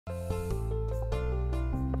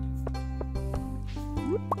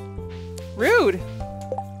Rude!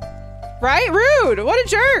 Right? Rude! What a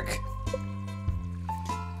jerk!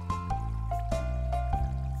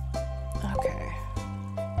 Okay.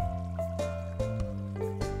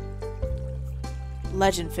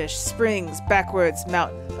 Legend fish. Springs. Backwards.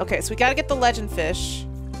 Mountain. Okay, so we gotta get the legend fish.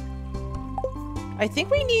 I think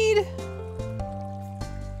we need...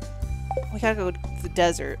 We gotta go to the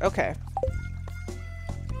desert. Okay.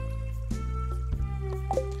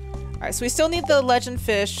 Alright, so we still need the legend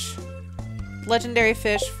fish. Legendary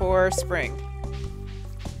fish for spring.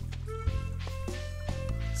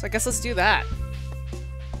 So I guess let's do that.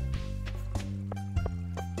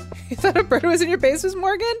 You thought a bird was in your basement,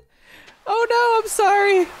 Morgan? Oh no, I'm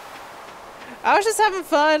sorry. I was just having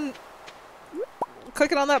fun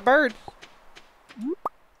clicking on that bird.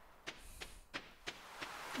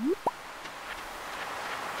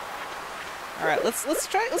 All right, let's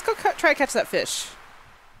go try to catch that fish.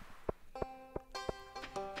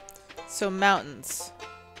 So mountains.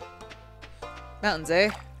 Mountains,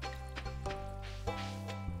 eh?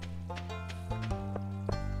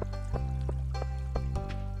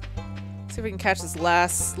 See if we can catch this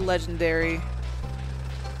last legendary.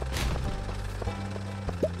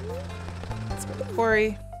 Let's go to the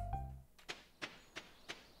quarry.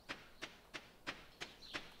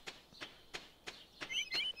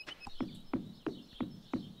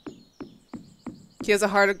 He has a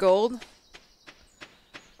heart of gold.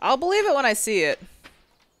 I'll believe it when I see it.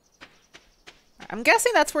 I'm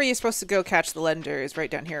guessing that's where you're supposed to go catch the legendaries, right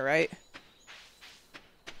down here, right?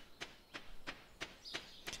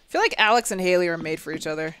 I feel like Alex and Haley are made for each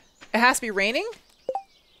other. It has to be raining?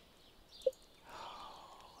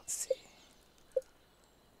 Let's see.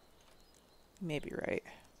 Maybe right.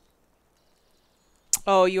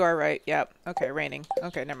 Oh, you are right. Yep. Okay, raining.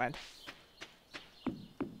 Okay, never mind.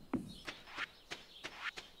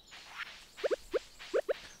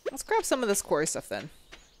 Let's grab some of this quarry stuff then.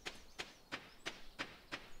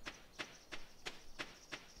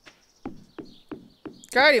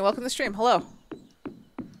 Guardian, welcome to the stream. Hello.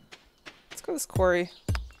 Let's go to this quarry.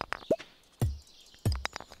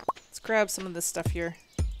 Let's grab some of this stuff here.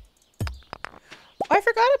 Oh, I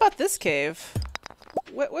forgot about this cave.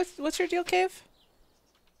 What's your deal, cave?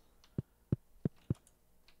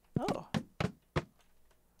 Oh.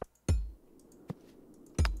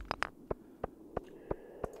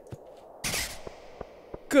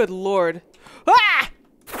 Good lord. Ah!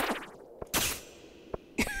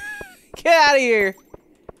 Get out of here.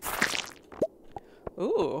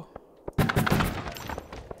 Ooh.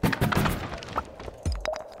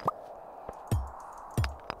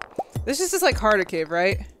 This is just like harder cave,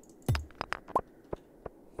 right?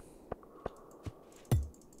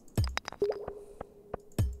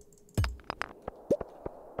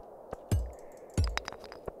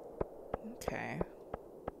 Okay.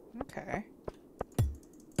 Okay.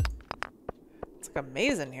 It's like a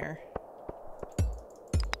maze in here.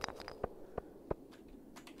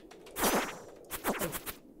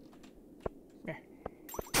 Here.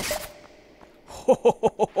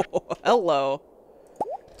 Hello.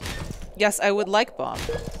 Yes, I would like bomb.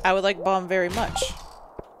 I would like bomb very much.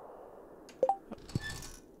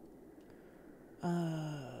 Yeah,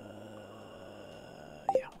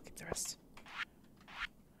 we'll keep the rest.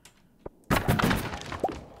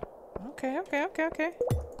 Okay, okay, okay, okay.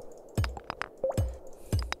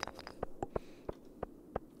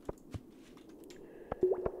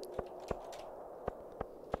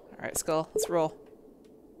 Alright, Skull, let's roll.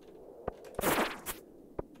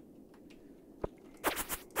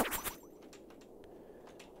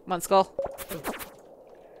 Come on, Skull.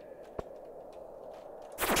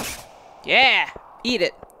 Yeah! Eat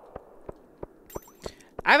it!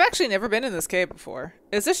 I've actually never been in this cave before.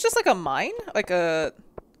 Is this just like a mine? Like a...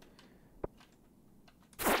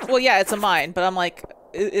 Well, yeah, it's a mine, but I'm like...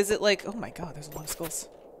 Is it like... Oh my god, there's a lot of skulls.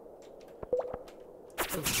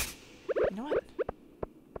 You know what?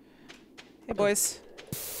 Hey, boys.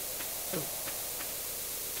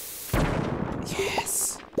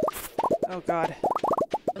 Yes! Oh god.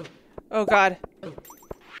 Oh god.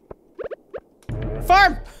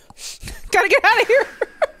 Farm! Gotta get out of here!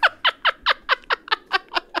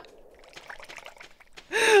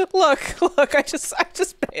 Look, I just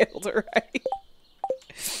bailed, alright?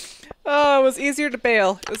 Oh, it was easier to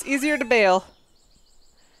bail. It was easier to bail.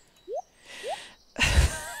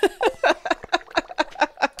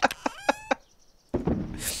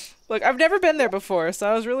 Look, I've never been there before, so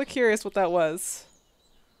I was really curious what that was.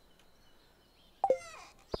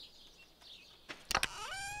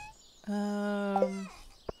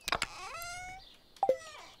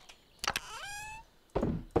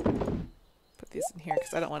 Put these in here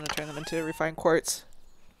because I don't want to turn them into refined quartz.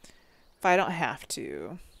 If I don't have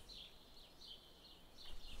to.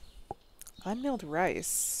 Unmilled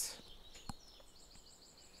rice.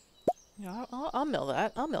 Yeah, I'll mill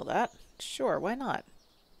that. I'll mill that. Sure, why not?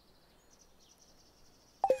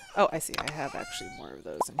 Oh, I see. I have actually more of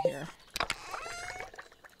those in here.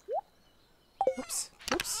 Oops.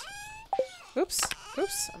 Oops. Oops.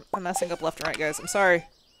 Oops. I'm messing up left and right, guys. I'm sorry.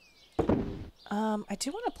 I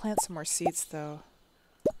do want to plant some more seeds, though.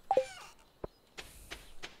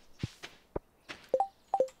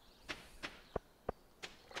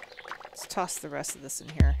 Let's toss the rest of this in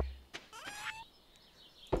here.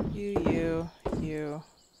 You.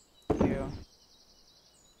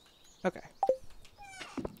 Okay.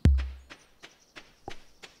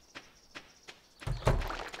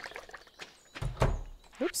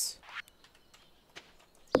 Oops.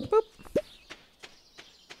 Boop.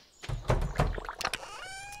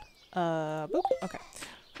 Boop. Okay.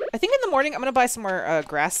 I think in the morning I'm gonna buy some more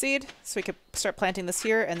grass seed so we could start planting this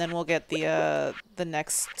here, and then we'll get the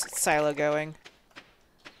next silo going,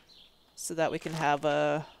 so that we can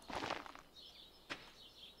have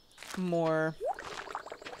more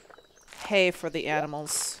hay for the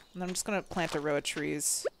animals. And I'm just gonna plant a row of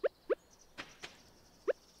trees.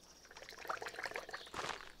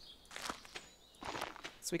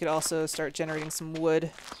 So we could also start generating some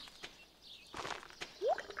wood.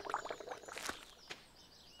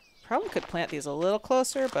 Probably could plant these a little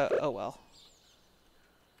closer, but oh well.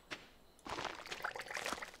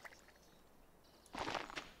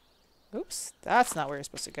 Oops, that's not where you're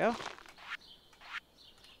supposed to go.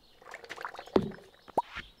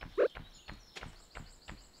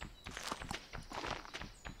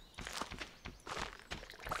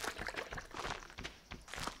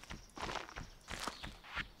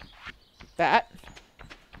 Bat.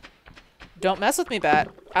 Don't mess with me, Bat.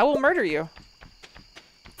 I will murder you.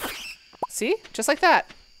 See? Just like that.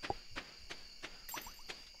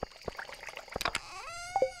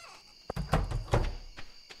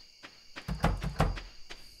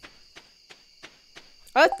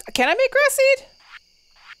 Can I make grass seed?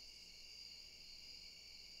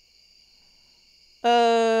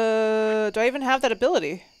 Do I even have that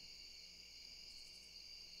ability?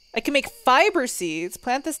 I can make fiber seeds.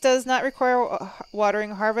 Plant this does not require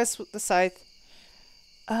watering. Harvest with the scythe.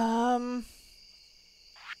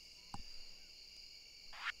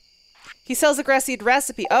 He sells a grass seed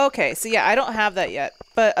recipe. Oh, okay, so yeah, I don't have that yet.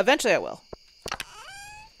 But eventually I will.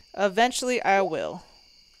 Eventually I will.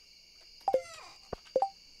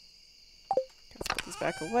 Let's put these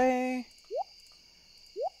back away.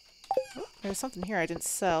 Oh, there's something here I didn't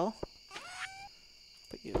sell.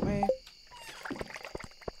 Put you away.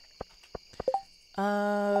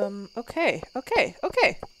 Okay.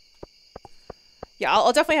 Yeah,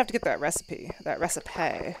 I'll definitely have to get that recipe.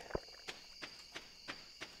 Okay,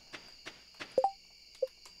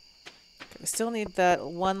 we still need that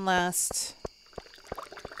one last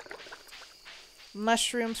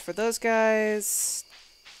mushrooms for those guys.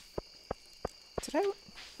 Did I?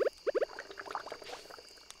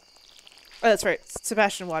 Oh, that's right.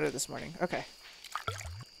 Sebastian watered this morning. Okay.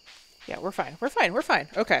 Yeah, we're fine.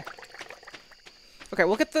 Okay. Okay,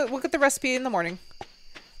 we'll get the recipe in the morning.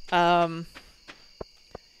 Yeah,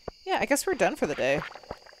 I guess we're done for the day.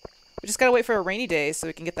 We just gotta wait for a rainy day so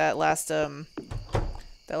we can get that last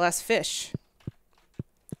fish.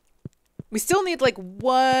 We still need like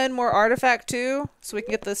one more artifact too, so we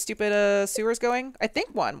can get the stupid sewers going. I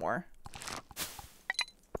think one more.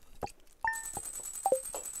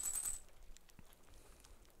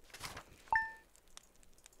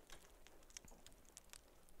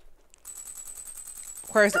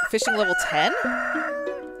 Requires fishing level 10?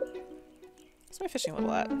 What's my fishing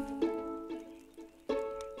level at? Well,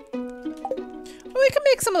 we can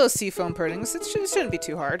make some of those seafoam puddings. It shouldn't be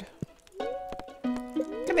too hard.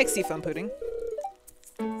 We can make seafoam pudding.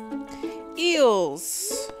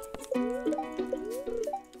 Eels.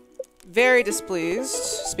 Very displeased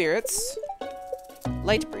spirits.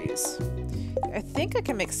 Light breeze. I think I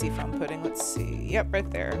can make seafoam pudding. Let's see. Yep,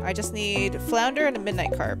 right there. I just need flounder and a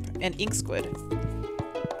midnight carp and ink squid.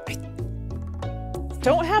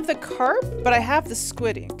 Don't have the carp, but I have the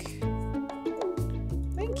squid ink.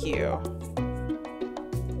 Thank you.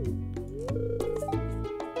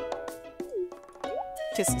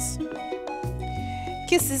 Kisses.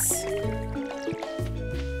 Kisses.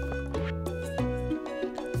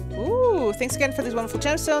 Ooh, thanks again for these wonderful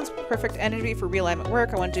gemstones. Perfect energy for realignment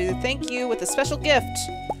work. I want to thank you with a special gift.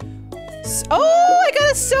 Oh, I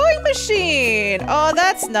got a sewing machine. Oh,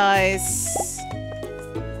 that's nice.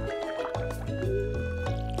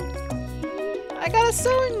 I got a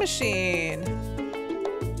sewing machine.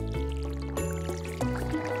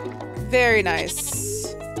 Very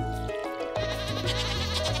nice.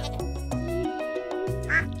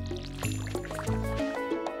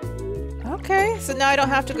 Okay, so now I don't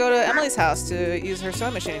have to go to Emily's house to use her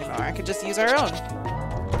sewing machine anymore. I could just use our own.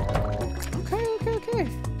 Okay, okay, okay.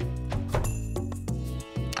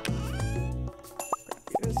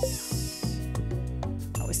 Grab this.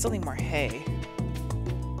 Oh, we still need more hay.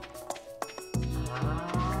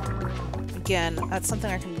 Again, that's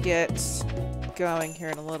something I can get going here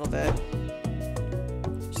in a little bit.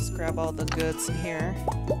 Just grab all the goods in here.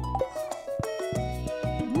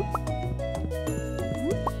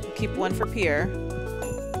 Keep one for Pierre.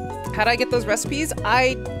 How did I get those recipes?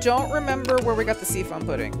 I don't remember where we got the seafoam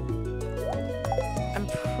pudding. I'm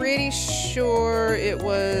pretty sure it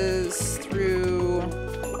was through...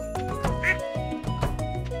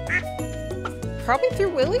 Probably through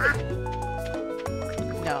Willy?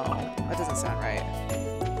 No, that doesn't sound right.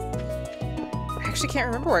 I actually can't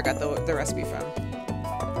remember where I got the recipe from.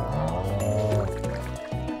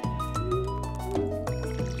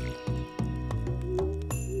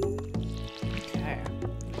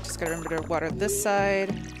 Gotta remember to water this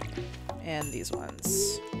side and these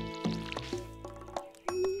ones.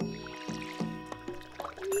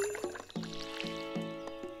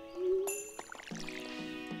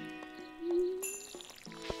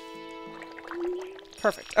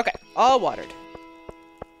 Perfect. Okay, all watered.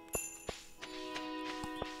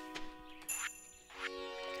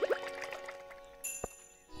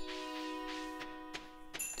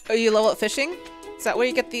 Oh, you level up fishing? Is that where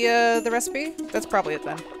you get the recipe? That's probably it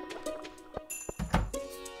then.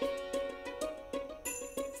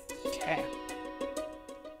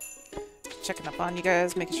 Checking up on you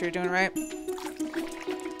guys, making sure you're doing right.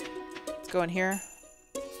 Let's go in here.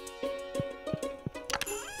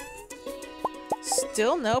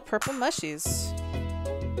 Still no purple mushies.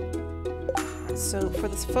 So for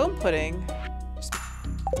this foam pudding,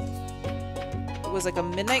 it was like a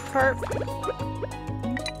midnight cart.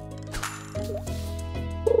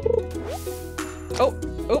 Oh,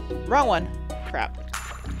 oh, wrong one. Crap.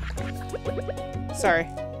 Sorry.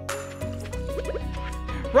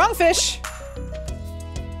 Wrong fish!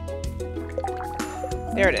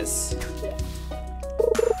 There it is.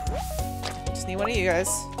 Just need one of you guys.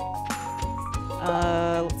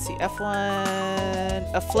 Let's see,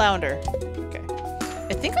 F1... A flounder. Okay.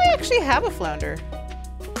 I think I actually have a flounder.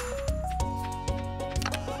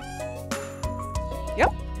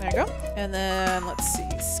 Yep, there you go. And then, let's see,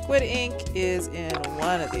 squid ink is in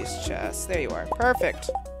one of these chests. There you are. Perfect.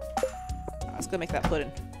 Let's go make that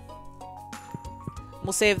pudding.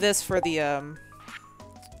 We'll save this for the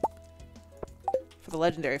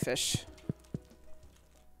legendary fish.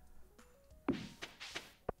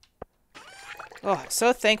 Oh, I'm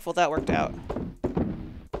so thankful that worked out.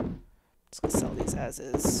 Let's go sell these as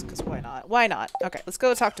is, because why not? Why not? Okay, let's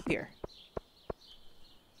go talk to Pierre.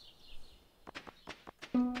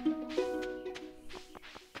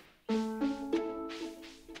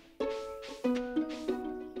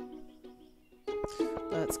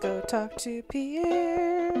 Let's go talk to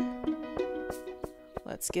Pierre.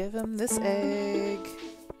 Let's give him this egg.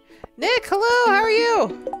 Nick, hello, how are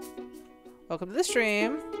you? Welcome to the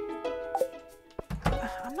stream.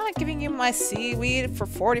 I'm not giving you my seaweed for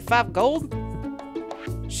 45 gold.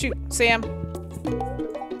 Shoot, Sam.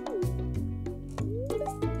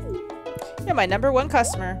 You're my #1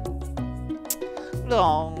 customer.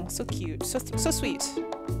 Oh, so cute, so sweet.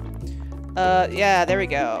 Yeah, there we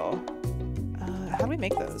go. How do we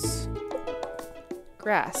make those?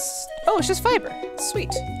 Grass. Oh, it's just fiber.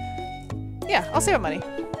 Sweet. Yeah, I'll save up money.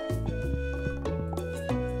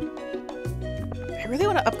 I really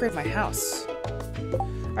want to upgrade my house.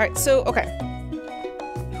 Alright, so, okay.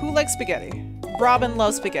 Who likes spaghetti? Robin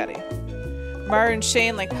loves spaghetti. Mario and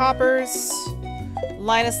Shane like poppers.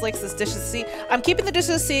 Linus likes this dishes to see. I'm keeping the dishes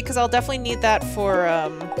to see because I'll definitely need that for,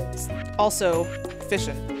 also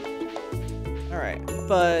fishing. Alright,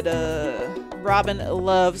 but, Robin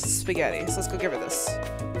loves spaghetti, so let's go give her this.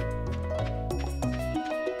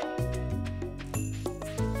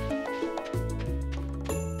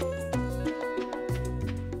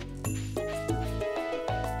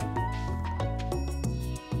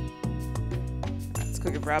 Let's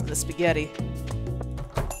go give Robin the spaghetti.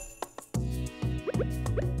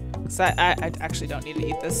 So I actually don't need to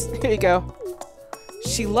eat this. Here you go.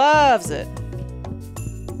 She loves it.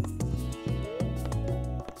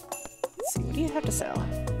 What do you have to sell?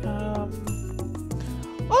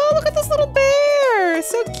 Oh, look at this little bear!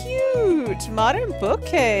 So cute! Modern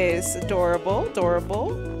bookcase. Adorable,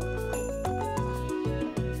 adorable.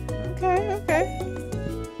 Okay, okay.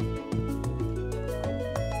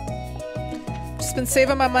 just been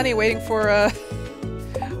saving my money waiting for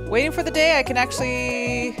the day I can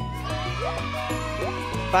actually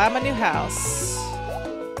buy my new house.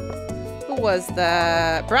 Who was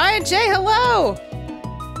that? Brian J, hello!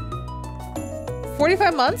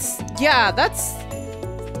 45 months? Yeah, that's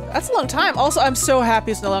a long time. Also, I'm so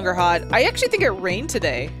happy it's no longer hot. I actually think it rained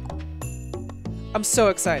today. I'm so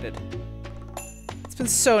excited. It's been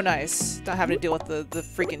so nice not having to deal with the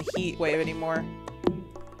freaking heat wave anymore.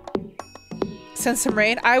 Send some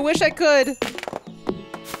rain? I wish I could.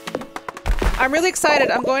 I'm really excited.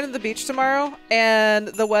 I'm going to the beach tomorrow, and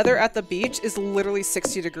the weather at the beach is literally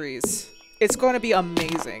 60 degrees. It's going to be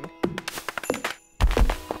amazing.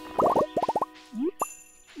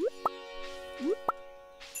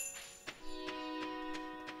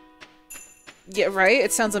 Yeah, right?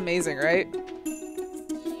 It sounds amazing, right?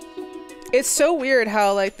 It's so weird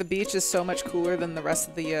how, like, the beach is so much cooler than the rest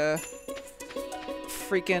of the,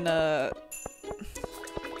 freaking,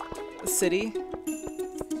 city.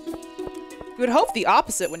 You would hope the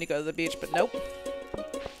opposite when you go to the beach, but nope.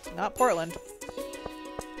 Not Portland.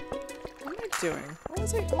 What am I doing? What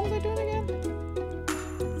was I doing again?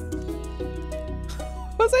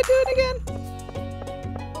 What was I doing again?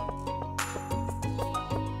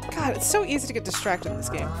 God, it's so easy to get distracted in this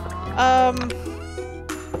game.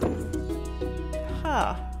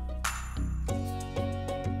 Huh.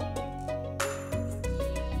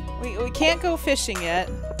 We can't go fishing yet.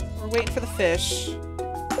 We're waiting for the fish.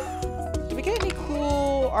 Did we get any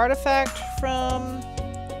cool artifact from...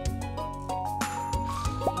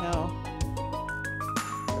 No.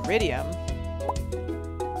 Iridium.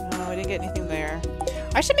 No, we didn't get anything there.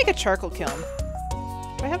 I should make a charcoal kiln.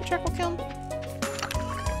 Do I have a charcoal kiln?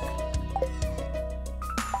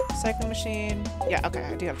 Recycling machine. Yeah, okay,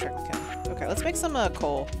 I do have a charcoal kiln. Okay, let's make some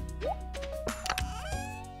coal.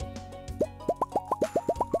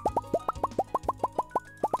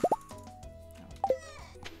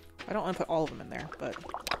 I don't want to put all of them in there, but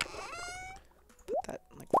put that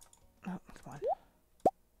like, oh, come on.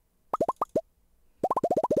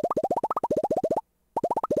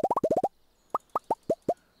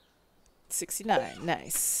 69,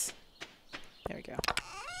 nice. There we go.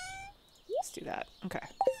 Let's do that. Okay.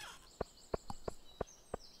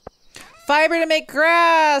 Fiber to make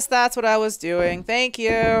grass! That's what I was doing. Thank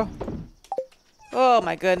you. Oh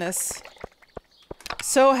my goodness.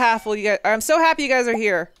 So happy you guys. I'm so happy you guys are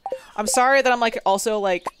here. I'm sorry that I'm like also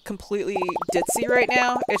like completely ditzy right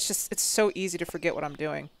now. It's just it's so easy to forget what I'm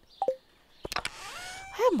doing. I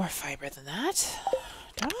have more fiber than that,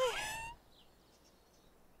 don't I?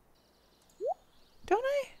 Don't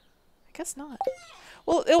I? I guess not.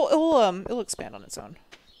 Well, it'll expand on its own.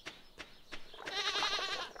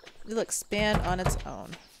 It'll expand on its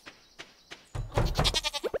own.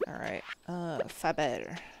 All right.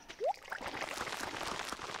 Fiber.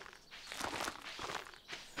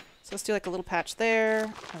 So let's do like a little patch there,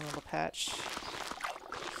 and a little patch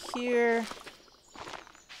here.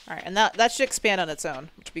 All right, and that should expand on its own,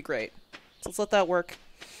 which would be great. So let's let that work.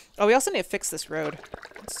 Oh, we also need to fix this road.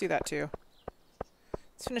 Let's do that too.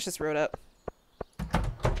 Let's finish this road up.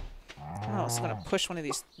 Oh, it's gonna push one of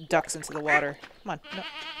these ducks into the water. Come on, no.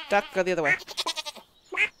 Duck, go the other way.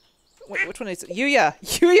 Wait, which one is it? Yuya!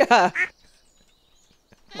 Yuya!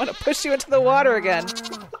 I want to push you into the water again.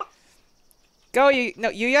 Go, you. No,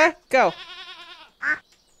 Yuya, go. Come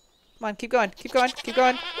on, keep going, keep going, keep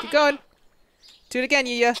going, keep going. Do it again,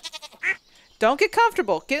 Yuya. Don't get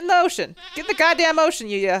comfortable. Get in the ocean. Get in the goddamn ocean,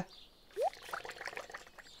 Yuya.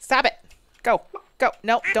 Stop it. Go, go.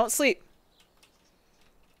 No, don't sleep.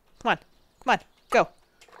 Come on, come on, go.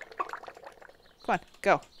 Come on,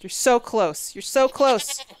 go. You're so close. You're so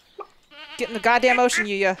close. Get in the goddamn ocean,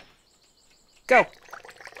 Yuya. Go.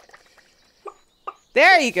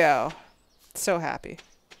 There you go. So happy.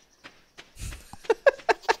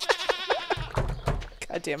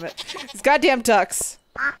 God damn it. These goddamn ducks.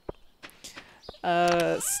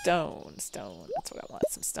 Stone. Stone. That's what I want.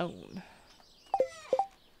 Some stone.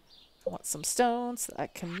 I want some stone so that I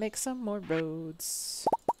can make some more roads.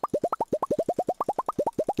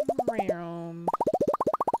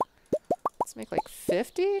 Let's make like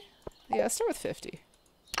 50? Yeah, let's start with 50.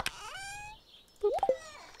 Boop.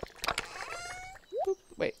 Boop.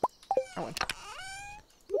 Wait. I won.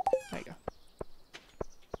 There you go.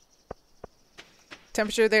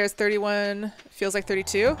 Temperature there is 31. Feels like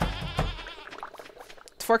 32.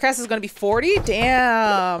 The forecast is going to be 40?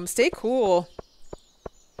 Damn. Stay cool.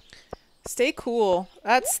 Stay cool.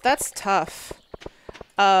 That's tough.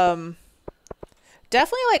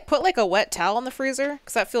 Definitely like put like a wet towel in the freezer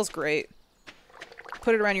because that feels great.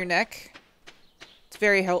 Put it around your neck. It's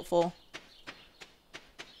very helpful.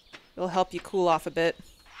 It'll help you cool off a bit.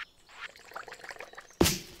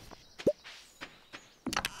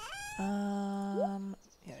 Yeah,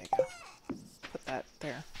 there you go. Put that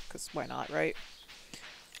there, because why not, right?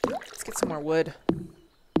 Let's get some more wood.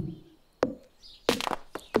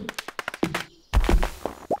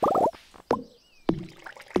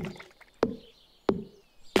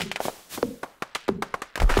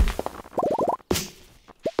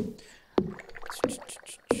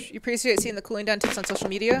 You appreciate seeing the cooling down tips on social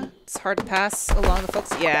media? It's hard to pass along the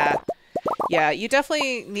folks. Yeah. Yeah, you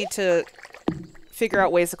definitely need to figure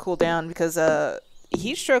out ways to cool down because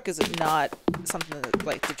heat stroke is not something to,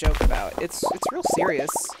 like, to joke about. It's real serious.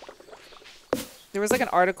 There was like an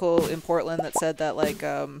article in Portland that said that like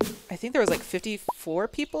I think there was like 54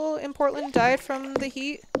 people in Portland died from the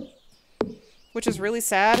heat, which is really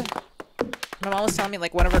sad. My mom was telling me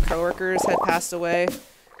like one of her coworkers had passed away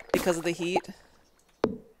because of the heat.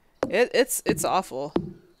 It's awful.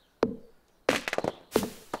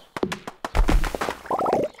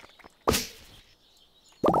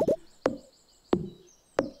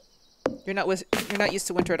 You're not used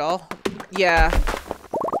to winter at all? Yeah.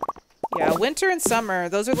 Yeah, winter and summer,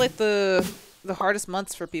 those are like the hardest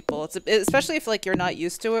months for people. Especially if like you're not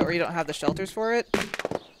used to it or you don't have the shelters for it.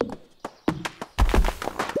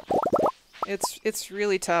 It's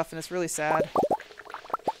really tough and it's really sad.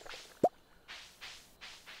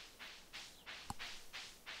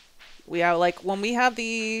 Like when we have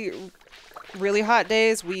the really hot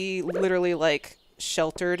days, we literally like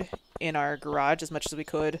sheltered in our garage as much as we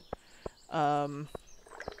could.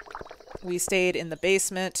 We stayed in the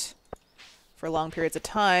basement for long periods of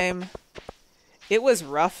time. It was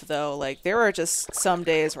rough though. Like there were just some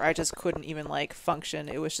days where I just couldn't even like function.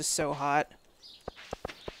 It was just so hot.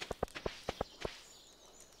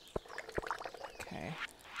 Okay.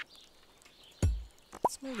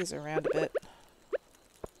 Let's move these around a bit.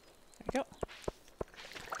 There we go.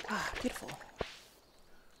 Ah, beautiful.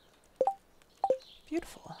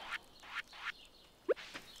 Beautiful.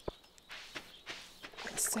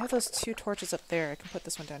 Let's have those two torches up there. I can put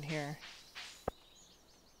this one down here.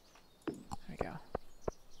 There we go.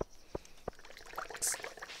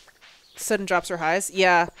 Sudden drops or highs?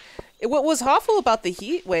 Yeah. What was awful about the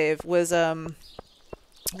heat wave was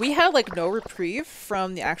we had like no reprieve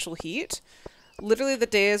from the actual heat. Literally the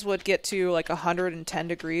days would get to like 110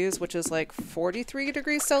 degrees, which is like 43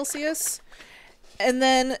 degrees Celsius. And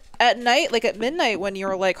then at night, like at midnight when you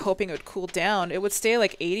were like hoping it would cool down, it would stay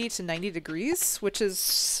like 80 to 90 degrees, which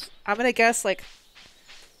is, I'm going to guess like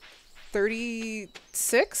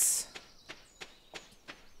 36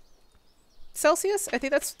 Celsius. I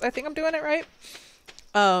think I'm doing it right.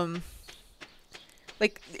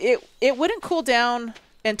 Like it wouldn't cool down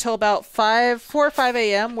until about 4 or 5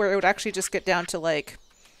 a.m. where it would actually just get down to like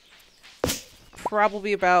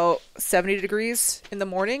probably about 70 degrees in the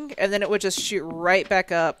morning, and then it would just shoot right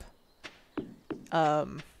back up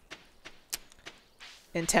in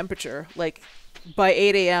temperature. Like by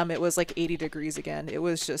 8 a.m. it was like 80 degrees again. It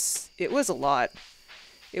was a lot.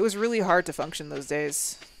 It was really hard to function those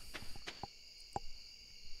days.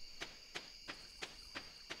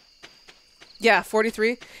 Yeah,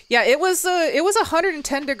 43. Yeah, it was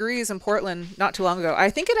 110 degrees in Portland not too long ago. I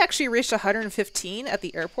think it actually reached 115 at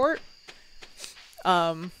the airport.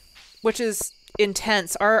 Which is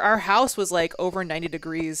intense. Our house was like over 90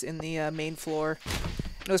 degrees in the main floor.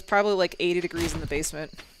 And it was probably like 80 degrees in the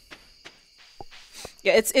basement.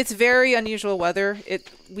 Yeah, it's very unusual weather.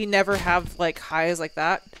 We never have like highs like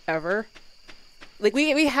that ever. Like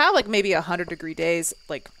we have like maybe 100-degree days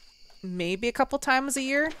like maybe a couple times a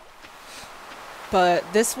year. But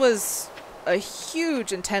this was a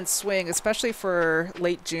huge intense swing, especially for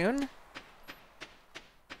late June.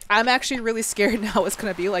 I'm actually really scared now what's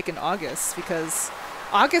going to be like in August, because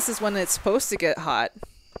August is when it's supposed to get hot.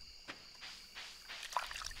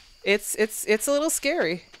 It's a little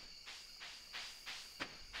scary.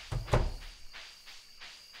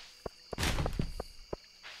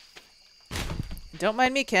 Don't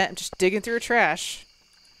mind me, Kent. I'm just digging through trash.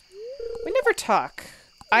 We never talk.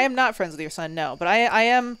 I am not friends with your son, no, but I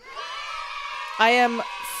am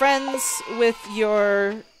friends with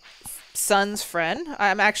your son's friend.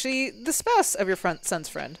 I'm actually the spouse of your son's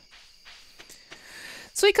friend.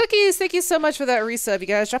 Sweet Cookies, thank you so much for that resub, you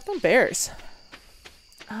guys. Drop on bears.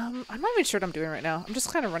 I'm not even sure what I'm doing right now. I'm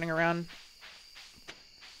just kind of running around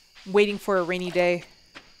waiting for a rainy day.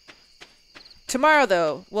 Tomorrow,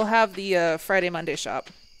 though, we'll have the Friday Monday shop.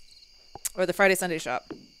 Or the Friday Sunday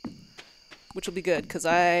shop. Which will be good, because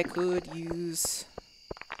I could use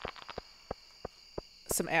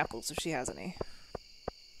some apples if she has any.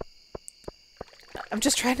 I'm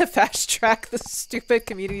just trying to fast track the stupid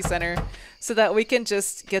community center so that we can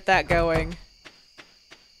just get that going.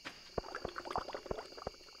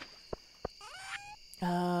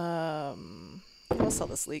 We'll sell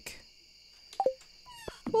this leek.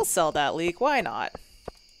 We'll sell that leek. Why not?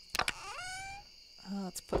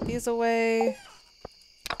 Let's put these away.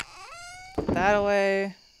 Put that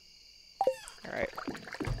away. Alright.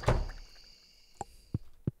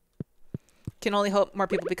 Can only hope more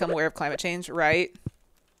people become aware of climate change, right?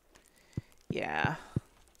 Yeah.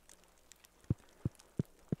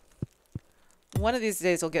 One of these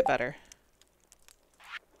days will get better.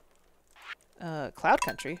 Cloud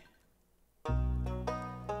Country.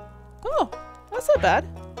 Oh, that's not bad.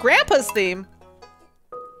 Grandpa's theme.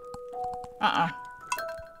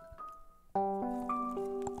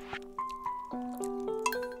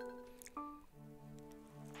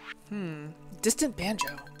 Distant Banjo.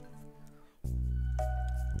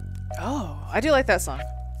 Oh, I do like that song.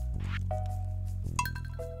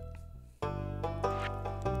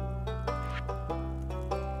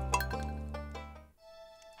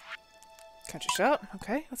 Country Shout.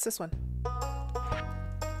 Okay, what's this one?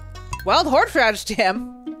 Wild Horseradish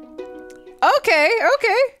Jam. Okay,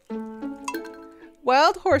 okay.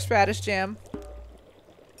 Wild Horseradish Jam.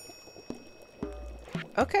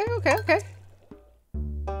 Okay, okay, okay.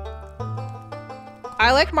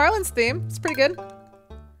 I like Marlin's theme. It's pretty good.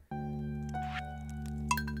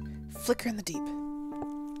 Flicker in the Deep.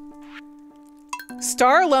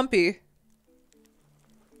 Star Lumpy.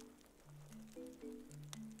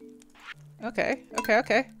 Okay, okay,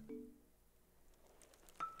 okay.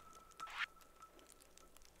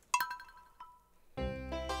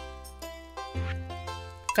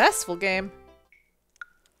 Festival game.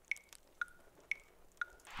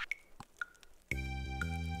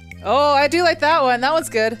 Oh, I do like that one. That one's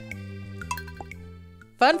good.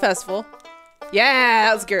 Fun Festival. Yeah,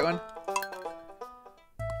 that was a great one.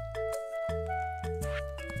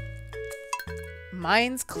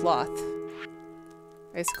 Mine's Cloth.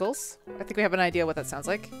 Icicles. I think we have an idea what that sounds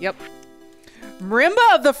like. Yep.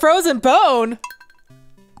 Marimba of the Frozen Bone.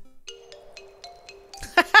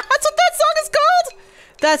 That's what that song is called.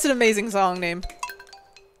 That's an amazing song name.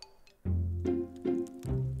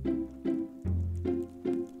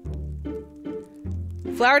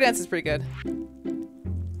 Flower Dance is pretty good.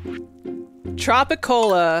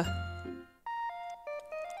 Tropicola.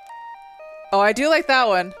 Oh, I do like that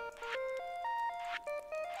one.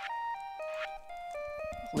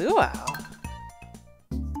 Luau.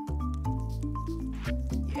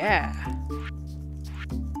 Yeah.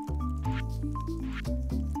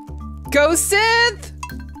 Go Synth!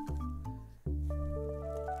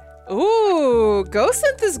 Ooh, Go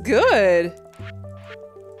Synth is good.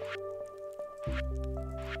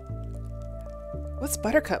 What's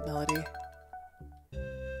Buttercup Melody?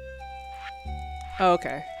 Oh,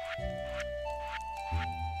 okay.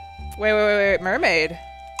 Wait, Mermaid.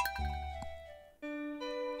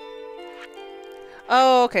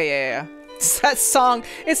 Oh, okay, yeah. It's that song.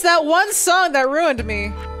 It's that one song that ruined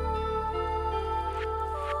me.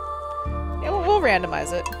 Yeah, we'll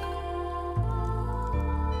randomize it.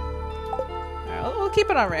 Alright, we'll keep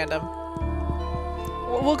it on random.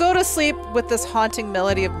 We'll go to sleep with this haunting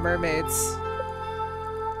melody of mermaids.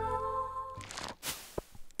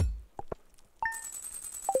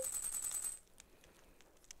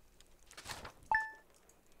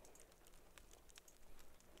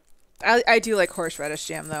 I do like Horseradish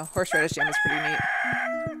Jam, though. Horseradish Jam is pretty neat.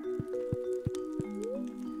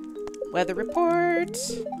 Weather report.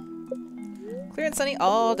 Clear and sunny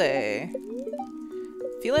all day.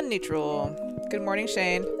 Feeling neutral. Good morning,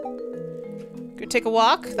 Shane. Gonna take a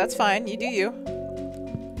walk? That's fine. You do you.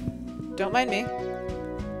 Don't mind me.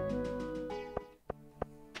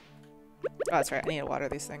 Oh, that's right. I need to water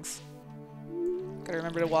these things. Gotta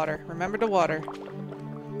remember to water. Remember to water.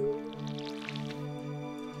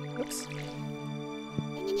 Oops.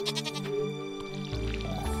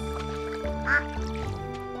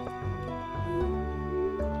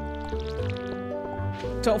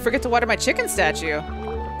 Don't forget to water my chicken statue.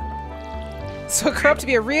 So grow up to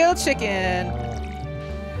be a real chicken.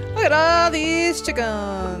 Look at all these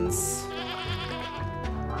chickens.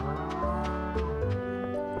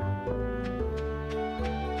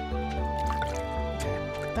 Okay,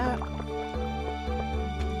 like that.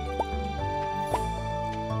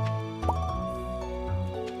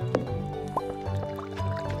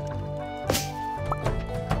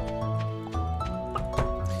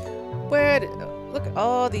 Look at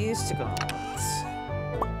all these chickens.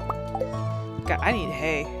 God, I need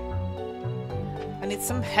hay. I need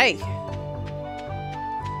some hay.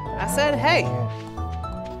 I said hay.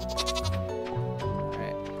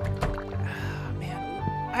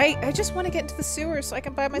 I just want to get into the sewer so I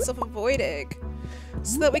can buy myself a void egg.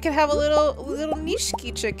 So that we can have a little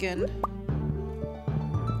nishiki chicken.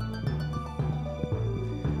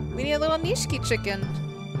 We need a little nishiki chicken.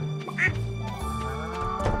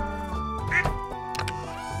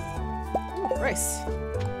 Ooh, rice.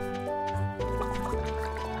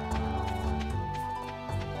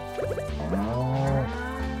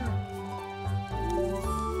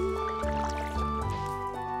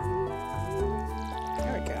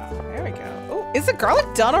 There we go. Oh, is the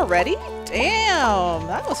garlic done already? Damn,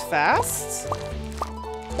 that was fast.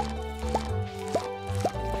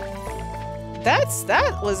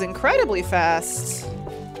 That was incredibly fast.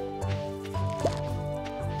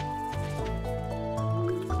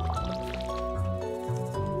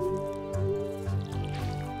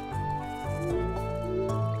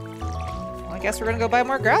 Well, I guess we're gonna go buy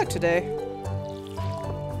more garlic today.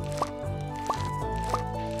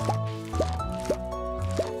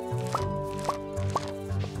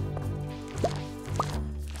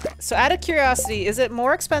 So out of curiosity, is it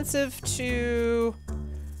more expensive to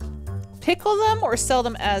pickle them or sell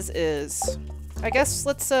them as is? I guess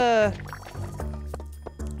let's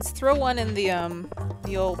throw one in the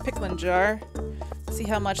old pickling jar. See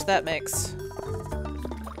how much that makes.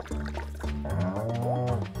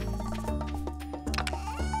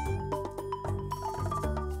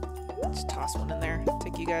 Just toss one in there.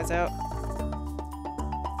 Take you guys out.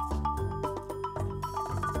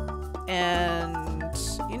 And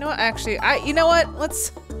you know what? Actually, you know what?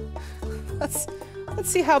 Let's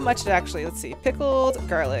see how much it actually. Let's see. Pickled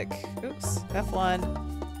garlic. Oops. F1.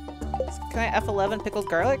 Can I F11 pickled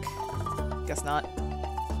garlic? Guess not.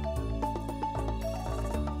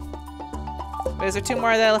 Wait, is there 2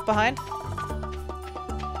 more that I left behind?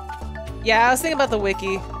 Yeah, I was thinking about the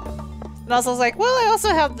wiki. And also I was like, well, I also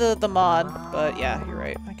have the mod. But yeah, you're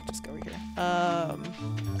right. I can just go over here.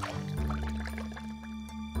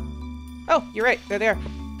 Oh, you're right. They're there.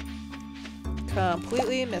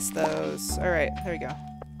 Completely missed those. Alright, there we go.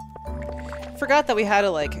 Forgot that we had to,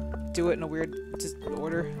 like, do it in a weird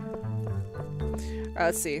order. Alright,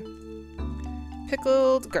 let's see.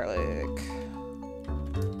 Pickled garlic.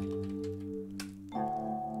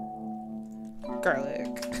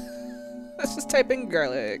 Garlic. Let's just type in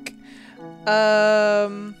garlic.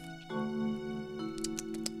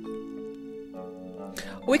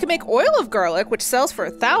 We can make oil of garlic, which sells for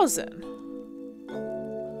 1,000.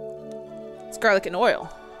 It's garlic and oil.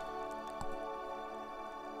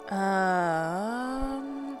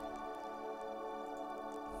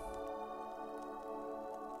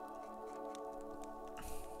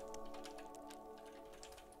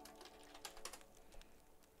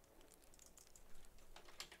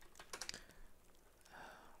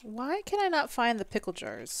 Why can I not find the pickle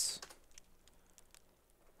jars?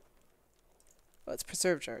 Oh, it's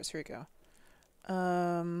preserve jars. Here we go.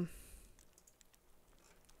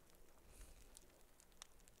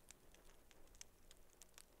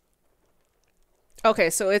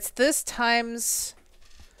 Okay, so it's this times...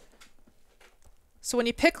 So when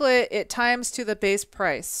you pickle it, it times to the base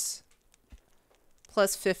price.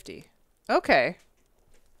 Plus 50. Okay.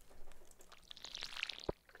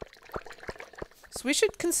 So we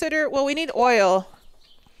should consider... Well, we need oil.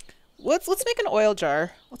 Let's make an oil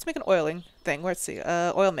jar. Let's make an oiling thing. Let's see.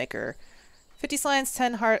 Oil maker. 50 slines,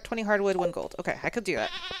 20 hardwood, 1 gold. Okay, I could do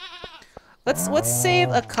that. Let's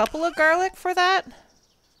save a couple of garlic for that.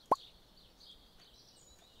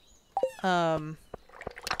 We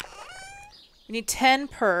need 10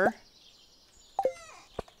 per.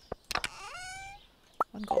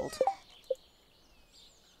 1 gold.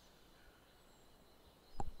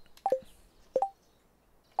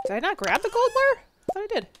 Did I not grab the gold bar? I thought I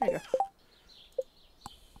did. There you go.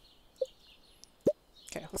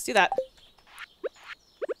 Okay, let's do that.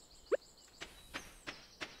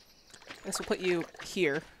 I guess we'll put you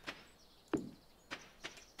here.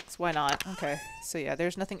 So why not? Okay, so yeah,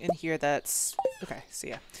 there's nothing in here that's... Okay, so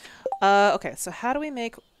yeah. Okay, so how do we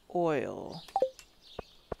make oil?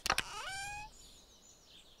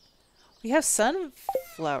 We have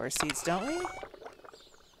sunflower seeds, don't we?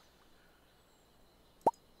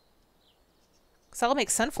 So I'll make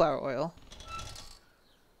sunflower oil.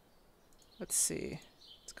 Let's see.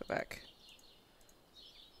 Let's go back.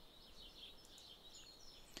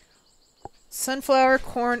 Sunflower,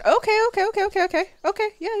 corn. Okay. Okay.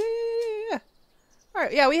 Yeah. All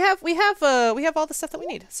right. Yeah, we have all the stuff that we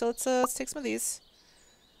need. So let's take some of these.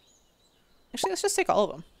 Actually, let's just take all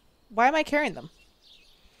of them. Why am I carrying them?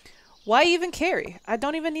 Why even carry? I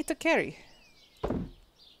don't even need to carry. Put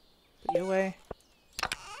you away.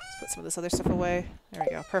 Put some of this other stuff away. There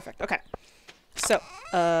we go. Perfect. Okay. So,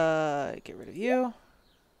 get rid of you.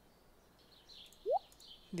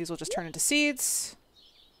 These will just turn into seeds.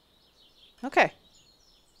 Okay.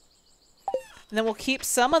 And then we'll keep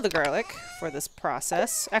some of the garlic for this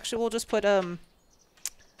process. Actually, we'll just put, no,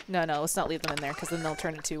 let's not leave them in there, because then they'll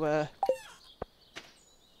turn into,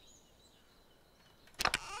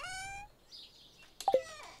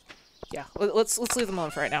 yeah, let's leave them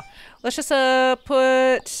alone for right now. Let's just,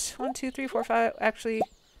 put 1, 2, 3, 4, 5, actually,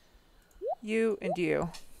 you and you.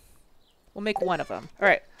 We'll make one of them. All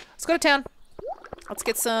right, let's go to town. Let's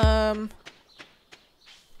get some...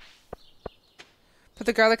 Put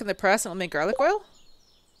the garlic in the press and we'll make garlic oil?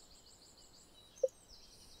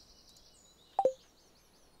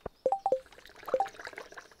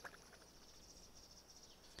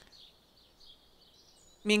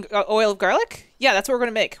 mean oil of garlic? Yeah, that's what we're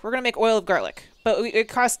gonna make. We're gonna make oil of garlic, but it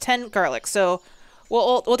costs 10 garlic, so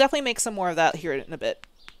we'll definitely make some more of that here in a bit.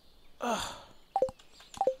 Ugh.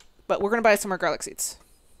 But we're gonna buy some more garlic seeds.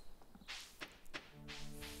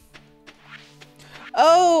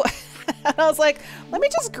 Oh, I was like, let me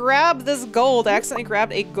just grab this gold. I accidentally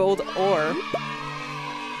grabbed a gold ore.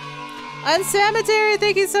 Unsanitary,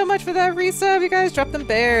 thank you so much for that resub. You guys dropped them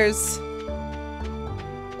bears.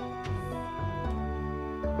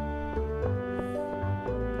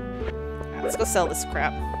 Let's go sell this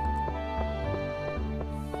crap.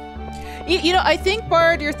 You know, I think,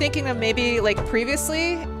 Bard, you're thinking of maybe, like,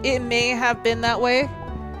 previously, it may have been that way,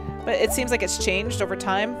 but it seems like it's changed over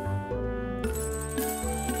time.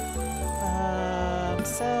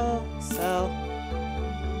 Sell.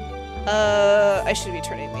 I should be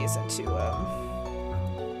turning these into, I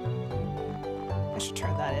should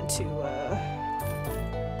turn that into,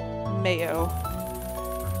 mayo.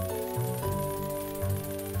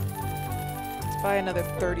 Let's buy another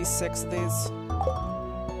 36 of these.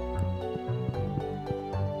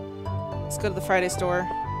 Let's go to the Friday store.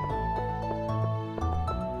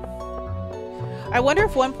 I wonder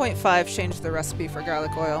if 1.5 changed the recipe for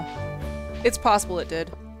garlic oil. It's possible it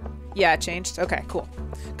did. Yeah, it changed. Okay, cool.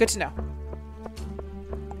 Good to know.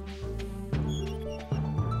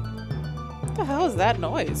 What the hell is that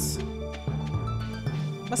noise?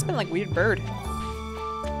 Must have been like weird bird. Pick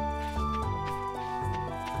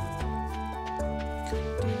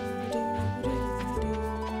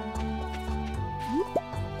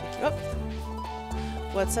you up.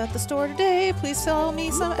 What's at the store today? Please sell me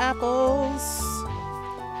some apples.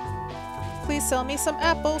 Please sell me some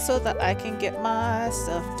apples so that I can get my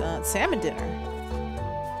stuff done. Salmon dinner.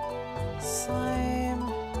 Slime.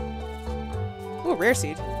 Ooh, rare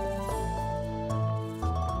seed.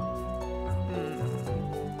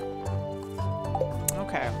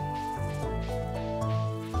 Okay.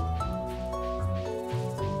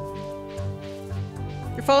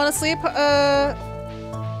 You're falling asleep?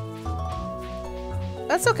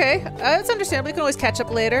 That's okay. It's understandable. You can always catch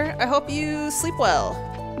up later. I hope you sleep well.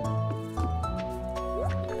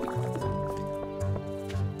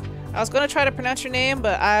 I was going to try to pronounce your name,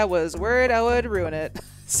 but I was worried I would ruin it.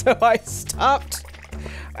 So I stopped.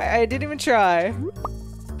 I didn't even try.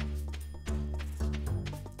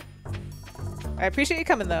 I appreciate you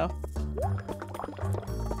coming, though.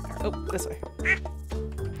 Oh, this way.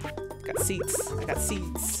 Got seeds. I got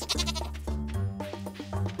seeds.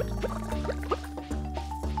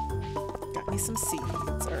 Got me some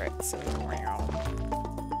seeds. Alright, so...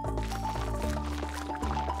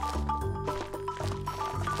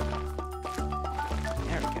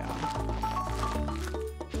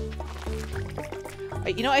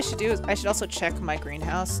 You know what I should do is I should also check my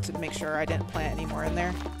greenhouse to make sure I didn't plant any more in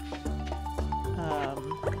there.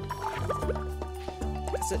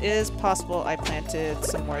 So it is possible I planted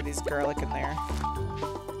some more of these garlic in there.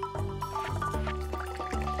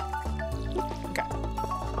 Okay.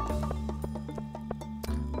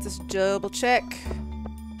 Just double check.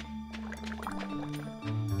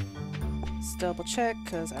 Just double check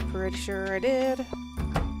because I'm pretty sure I did.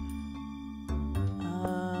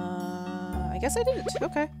 I guess I didn't.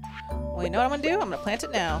 Okay. Well, you know what I'm gonna do? I'm gonna plant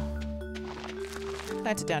it now.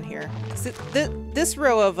 Plant it down here. This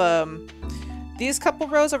row of, these couple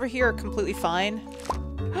rows over here are completely fine.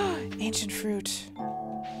 Ancient fruit.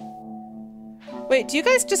 Wait, do you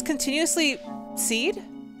guys just continuously seed?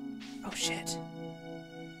 Oh, shit.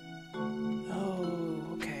 Oh,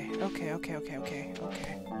 okay. Okay.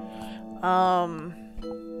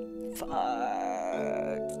 Fuck.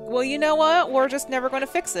 Well, you know what? We're just never gonna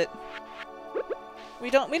fix it. We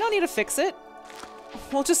don't need to fix it.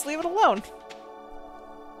 We'll just leave it alone.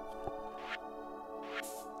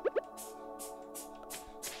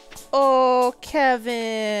 Oh,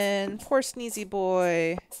 Kevin. Poor sneezy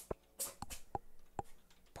boy.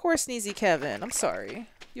 Poor sneezy Kevin. I'm sorry.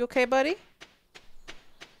 You okay, buddy?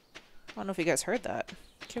 I don't know if you guys heard that.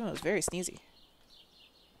 Kevin was very sneezy.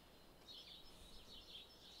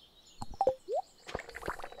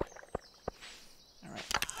 Alright.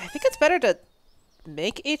 I think it's better to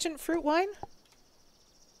make ancient fruit wine.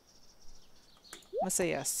 I'm gonna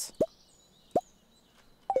say yes.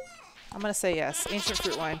 I'm gonna say yes. Ancient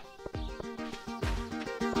fruit wine.